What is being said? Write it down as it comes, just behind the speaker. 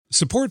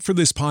Support for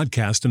this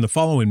podcast and the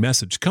following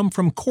message come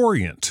from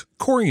Corient.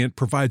 Corient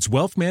provides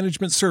wealth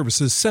management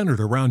services centered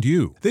around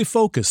you. They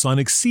focus on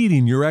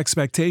exceeding your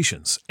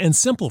expectations and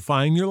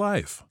simplifying your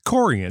life.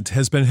 Corient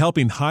has been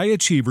helping high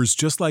achievers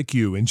just like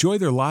you enjoy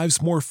their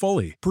lives more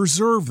fully,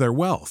 preserve their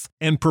wealth,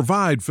 and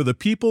provide for the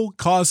people,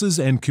 causes,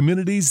 and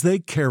communities they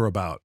care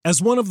about. As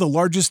one of the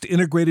largest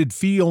integrated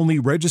fee-only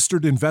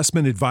registered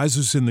investment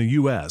advisors in the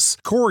U.S.,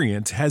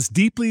 Corient has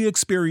deeply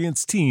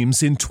experienced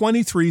teams in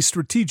 23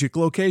 strategic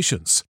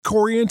locations.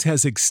 Corient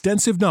has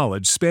extensive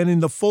knowledge spanning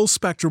the full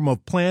spectrum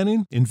of planning,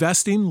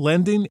 investing,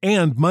 lending,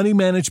 and money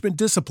management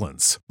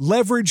disciplines.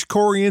 Leverage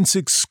Corient's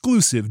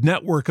exclusive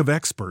network of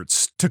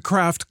experts to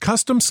craft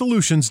custom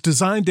solutions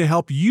designed to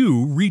help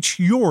you reach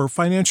your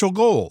financial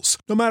goals,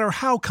 no matter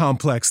how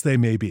complex they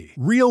may be.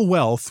 Real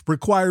wealth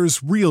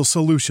requires real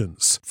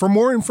solutions. For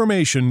more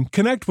information,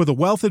 connect with a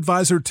wealth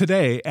advisor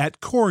today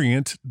at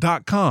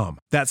Corient.com.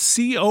 That's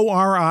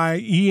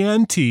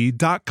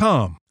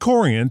Corient.com.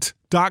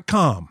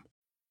 Corient.com.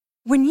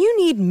 When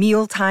you need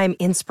mealtime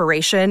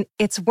inspiration,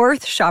 it's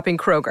worth shopping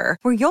Kroger,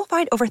 where you'll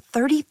find over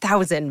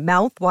 30,000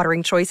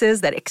 mouth-watering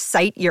choices that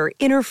excite your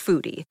inner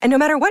foodie. And no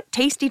matter what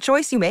tasty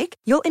choice you make,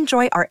 you'll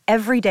enjoy our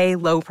everyday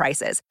low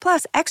prices,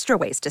 plus extra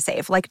ways to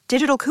save, like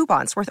digital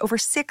coupons worth over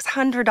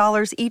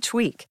 $600 each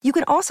week. You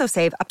can also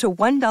save up to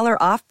 $1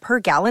 off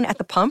per gallon at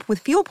the pump with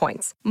fuel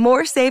points.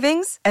 More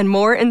savings and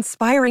more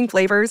inspiring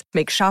flavors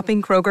make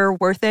shopping Kroger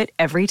worth it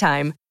every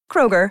time.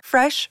 Kroger,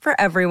 fresh for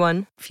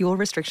everyone. Fuel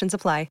restrictions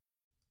apply.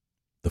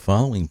 The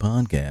following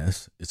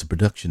podcast is a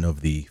production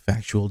of the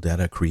Factual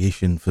Data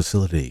Creation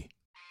Facility.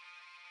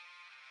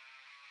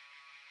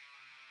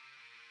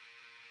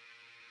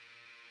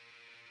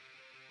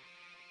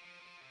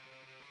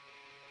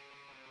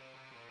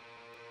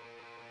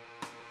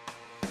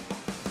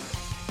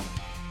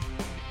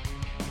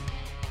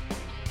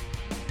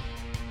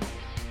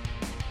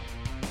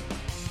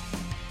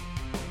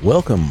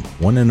 Welcome,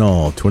 one and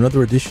all, to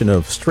another edition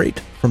of Straight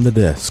from the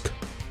Desk.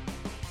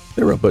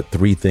 There are but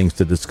three things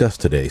to discuss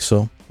today,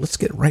 so let's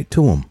get right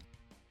to them.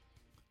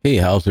 Hey,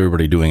 how's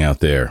everybody doing out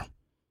there?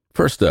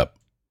 First up,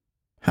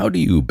 how do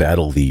you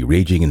battle the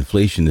raging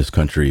inflation this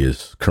country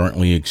is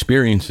currently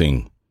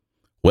experiencing?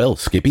 Well,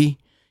 Skippy,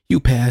 you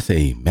pass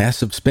a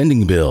massive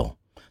spending bill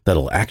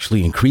that'll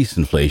actually increase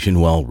inflation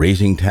while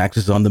raising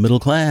taxes on the middle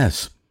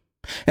class.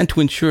 And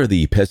to ensure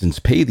the peasants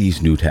pay these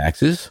new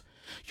taxes,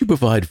 you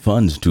provide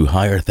funds to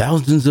hire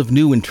thousands of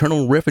new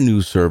Internal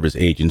Revenue Service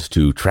agents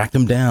to track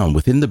them down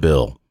within the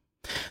bill.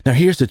 Now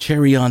here's the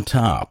cherry on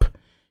top.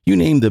 You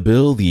named the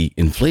bill the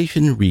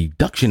Inflation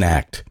Reduction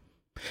Act.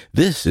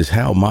 This is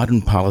how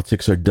modern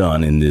politics are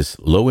done in this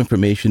low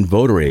information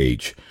voter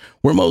age,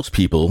 where most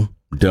people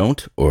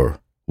don't or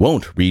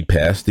won't read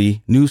past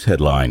the news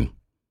headline.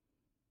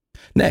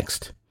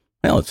 Next,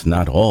 well, it's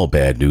not all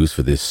bad news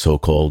for this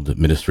so-called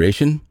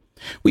administration.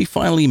 We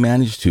finally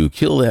managed to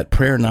kill that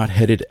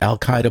prayer-knot-headed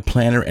al-Qaeda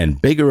planner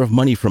and beggar of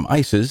money from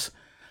ISIS,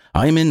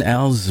 Ayman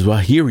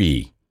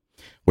al-Zawahiri.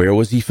 Where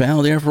was he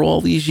found after all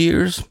these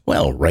years?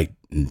 Well, right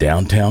in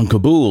downtown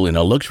Kabul in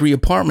a luxury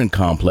apartment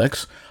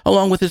complex,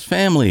 along with his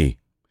family.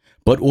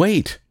 But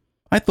wait,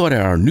 I thought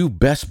our new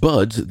best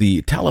buds,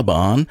 the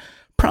Taliban,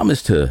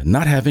 promised to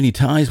not have any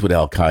ties with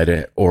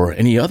Al-Qaeda or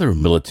any other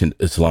militant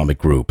Islamic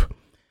group.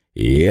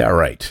 Yeah,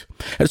 right.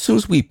 As soon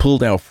as we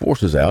pulled our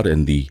forces out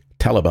and the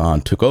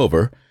Taliban took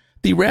over,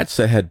 the rats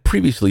that had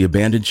previously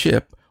abandoned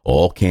ship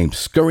all came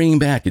scurrying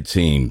back, it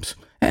seems,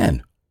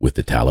 and with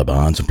the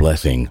Taliban's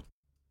blessing.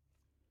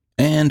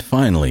 And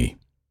finally,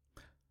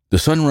 the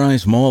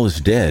Sunrise Mall is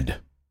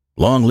dead.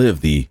 Long live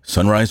the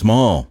Sunrise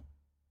Mall.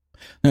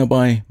 Now,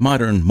 by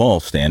modern mall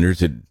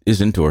standards, it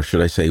isn't, or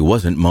should I say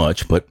wasn't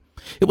much, but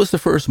it was the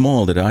first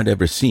mall that I'd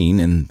ever seen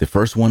and the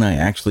first one I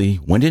actually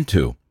went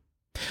into.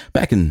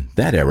 Back in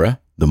that era,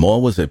 the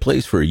mall was a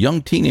place for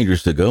young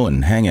teenagers to go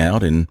and hang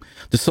out, and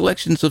the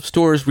selections of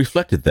stores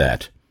reflected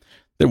that.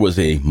 There was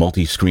a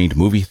multi-screened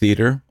movie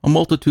theater, a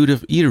multitude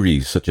of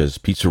eateries such as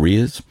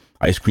pizzerias,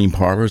 ice cream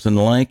parlors and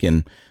the like,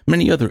 and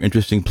many other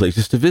interesting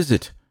places to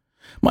visit.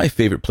 My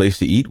favorite place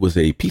to eat was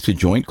a pizza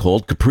joint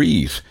called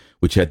Capri's,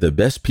 which had the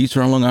best pizza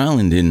on Long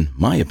Island, in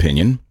my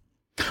opinion.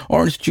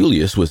 Orange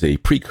Julius was a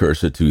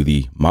precursor to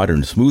the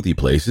modern smoothie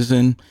places,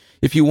 and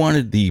if you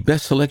wanted the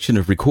best selection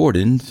of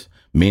recordings,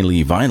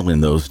 mainly vinyl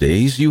in those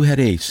days, you had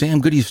a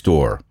Sam Goody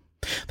store.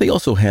 They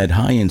also had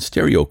high-end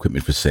stereo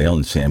equipment for sale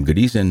in Sam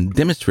Goody's and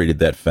demonstrated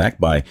that fact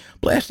by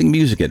blasting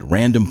music at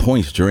random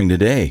points during the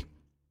day.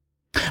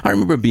 I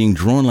remember being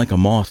drawn like a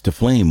moth to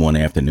flame one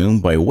afternoon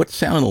by what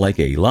sounded like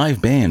a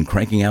live band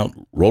cranking out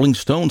Rolling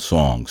Stones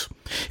songs.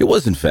 It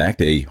was, in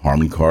fact, a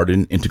Harman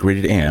Kardon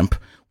integrated amp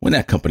when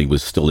that company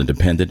was still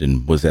independent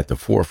and was at the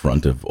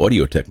forefront of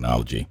audio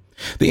technology.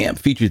 The amp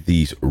featured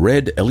these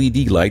red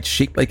LED lights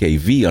shaped like a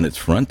V on its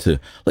front to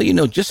let you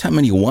know just how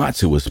many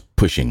watts it was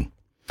pushing.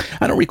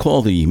 I don't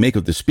recall the make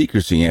of the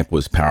speakers the amp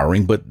was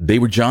powering, but they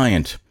were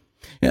giant.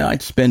 Yeah,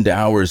 I'd spend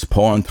hours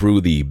pawing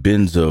through the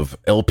bins of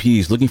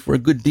LPs looking for a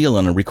good deal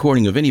on a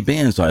recording of any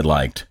bands I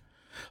liked.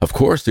 Of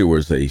course, there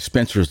was a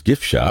Spencer's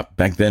gift shop,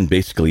 back then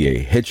basically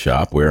a head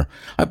shop, where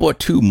I bought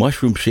 2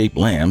 mushroom-shaped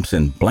lamps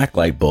and black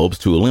light bulbs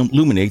to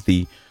illuminate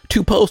the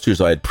 2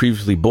 posters I had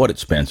previously bought at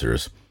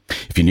Spencer's.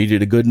 If you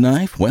needed a good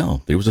knife,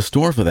 well, there was a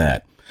store for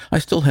that. I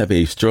still have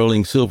a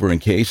sterling silver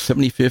encased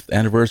 75th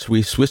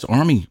anniversary Swiss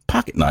Army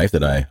pocket knife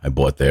that I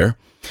bought there.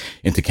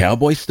 Into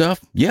cowboy stuff?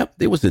 Yep,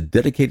 there was a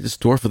dedicated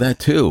store for that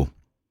too.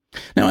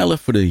 Now, I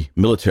left for the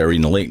military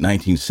in the late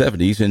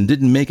 1970s and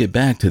didn't make it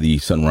back to the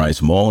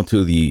Sunrise Mall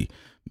until the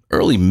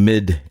early to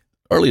mid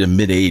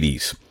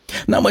 80s.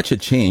 Not much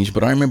had changed,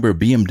 but I remember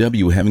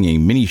BMW having a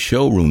mini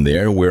showroom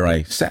there where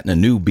I sat in a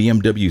new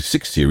BMW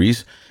 6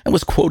 Series and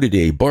was quoted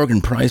a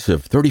bargain price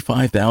of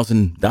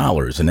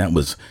 $35,000, and that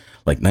was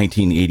like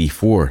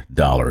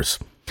 $1984.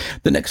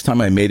 The next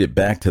time I made it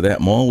back to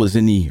that mall was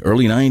in the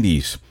early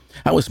 90s.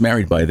 I was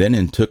married by then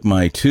and took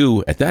my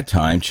 2, at that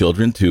time,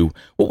 children to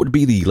what would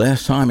be the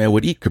last time I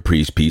would eat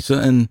Capri's Pizza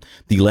and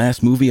the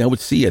last movie I would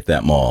see at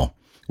that mall,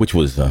 which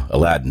was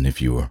Aladdin,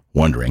 if you were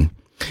wondering.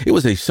 It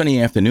was a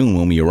sunny afternoon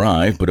when we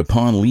arrived, but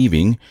upon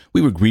leaving, we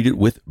were greeted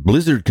with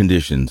blizzard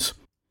conditions.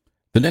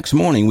 The next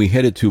morning, we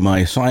headed to my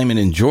assignment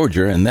in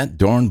Georgia, and that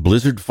darn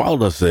blizzard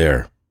followed us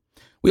there.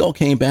 We all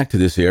came back to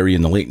this area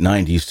in the late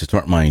 90s to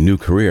start my new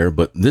career,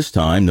 but this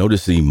time,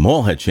 notice the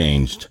mall had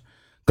changed.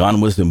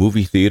 Gone was the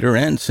movie theater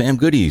and Sam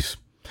Goodies.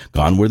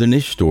 Gone were the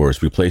niche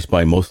stores, replaced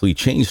by mostly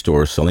chain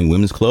stores selling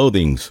women's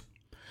clothing.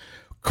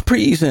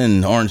 Capri's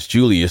and Orange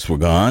Julius were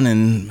gone,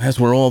 and as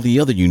were all the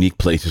other unique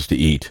places to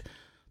eat.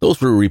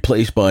 Those were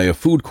replaced by a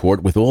food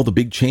court with all the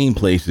big chain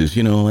places,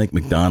 like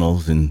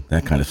McDonald's and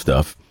that kind of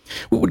stuff.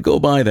 We would go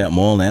by that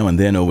mall now and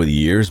then over the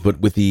years, but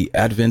with the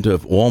advent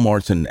of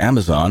Walmarts and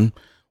Amazon,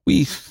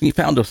 we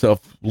found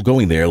ourselves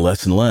going there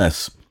less and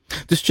less.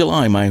 This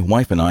July, my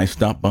wife and I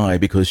stopped by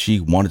because she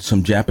wanted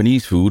some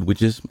Japanese food,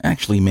 which is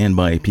actually manned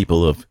by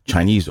people of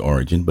Chinese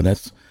origin, but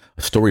that's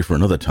a story for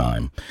another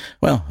time.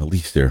 Well, at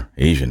least they're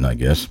Asian, I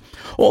guess.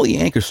 All the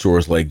anchor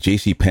stores like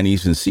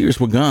JCPenney's and Sears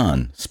were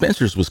gone.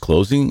 Spencer's was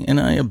closing, and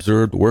I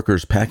observed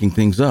workers packing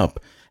things up,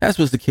 as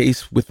was the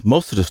case with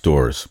most of the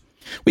stores.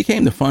 We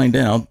came to find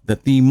out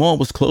that the mall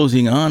was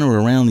closing on or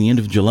around the end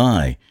of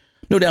July,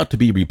 no doubt to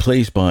be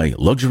replaced by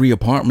luxury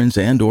apartments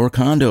and or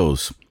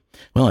condos.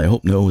 Well, I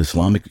hope no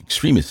Islamic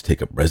extremists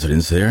take up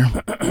residence there.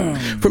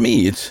 For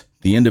me, it's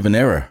the end of an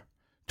era.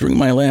 During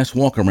my last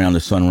walk around the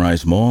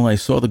Sunrise Mall, I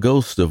saw the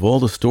ghosts of all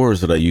the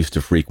stores that I used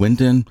to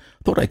frequent and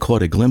thought I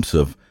caught a glimpse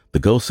of the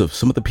ghosts of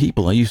some of the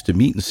people I used to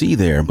meet and see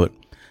there, but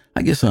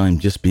I guess I'm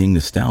just being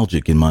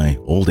nostalgic in my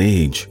old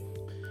age.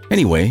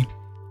 Anyway,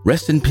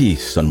 rest in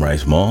peace,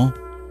 Sunrise Mall.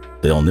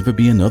 There'll never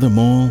be another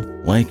mall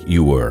like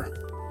you were.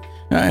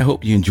 I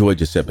hope you enjoyed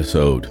this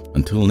episode.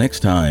 Until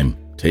next time,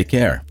 take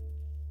care.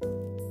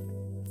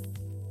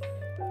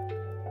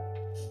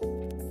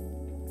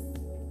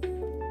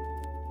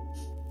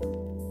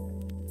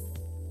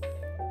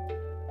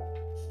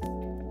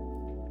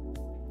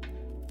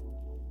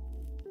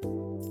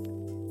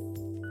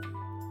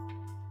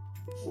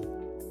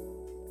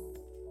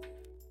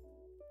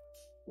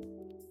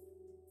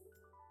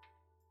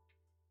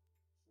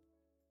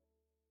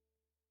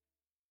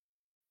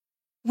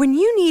 When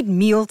you need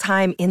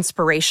mealtime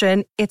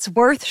inspiration, it's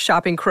worth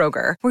shopping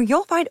Kroger, where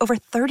you'll find over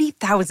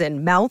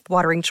 30,000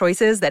 mouth-watering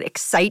choices that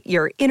excite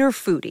your inner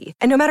foodie.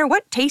 And no matter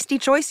what tasty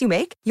choice you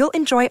make, you'll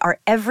enjoy our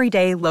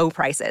everyday low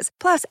prices,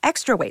 plus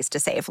extra ways to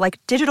save,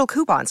 like digital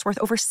coupons worth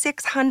over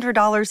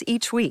 $600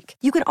 each week.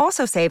 You can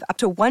also save up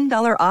to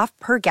 $1 off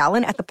per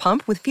gallon at the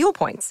pump with fuel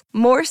points.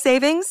 More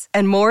savings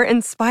and more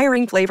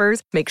inspiring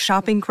flavors make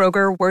shopping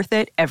Kroger worth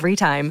it every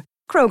time.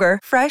 Kroger,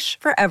 fresh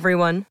for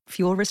everyone.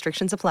 Fuel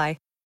restrictions apply.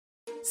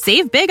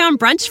 Save big on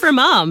brunch for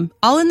mom,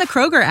 all in the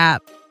Kroger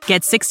app.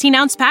 Get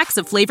 16-ounce packs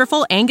of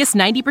flavorful Angus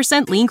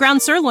 90% lean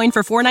ground sirloin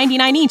for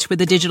 $4.99 each with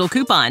a digital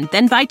coupon.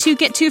 Then buy 2,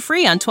 get 2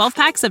 free on 12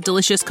 packs of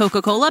delicious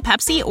Coca-Cola,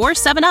 Pepsi, or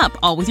 7-Up,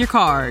 all with your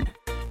card.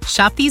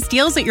 Shop these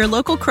deals at your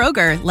local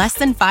Kroger, less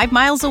than 5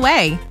 miles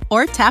away.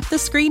 Or tap the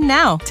screen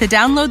now to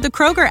download the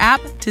Kroger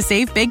app to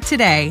save big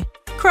today.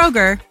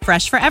 Kroger,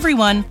 fresh for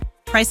everyone.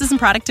 Prices and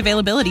product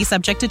availability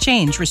subject to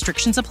change.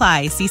 Restrictions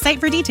apply. See site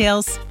for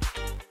details.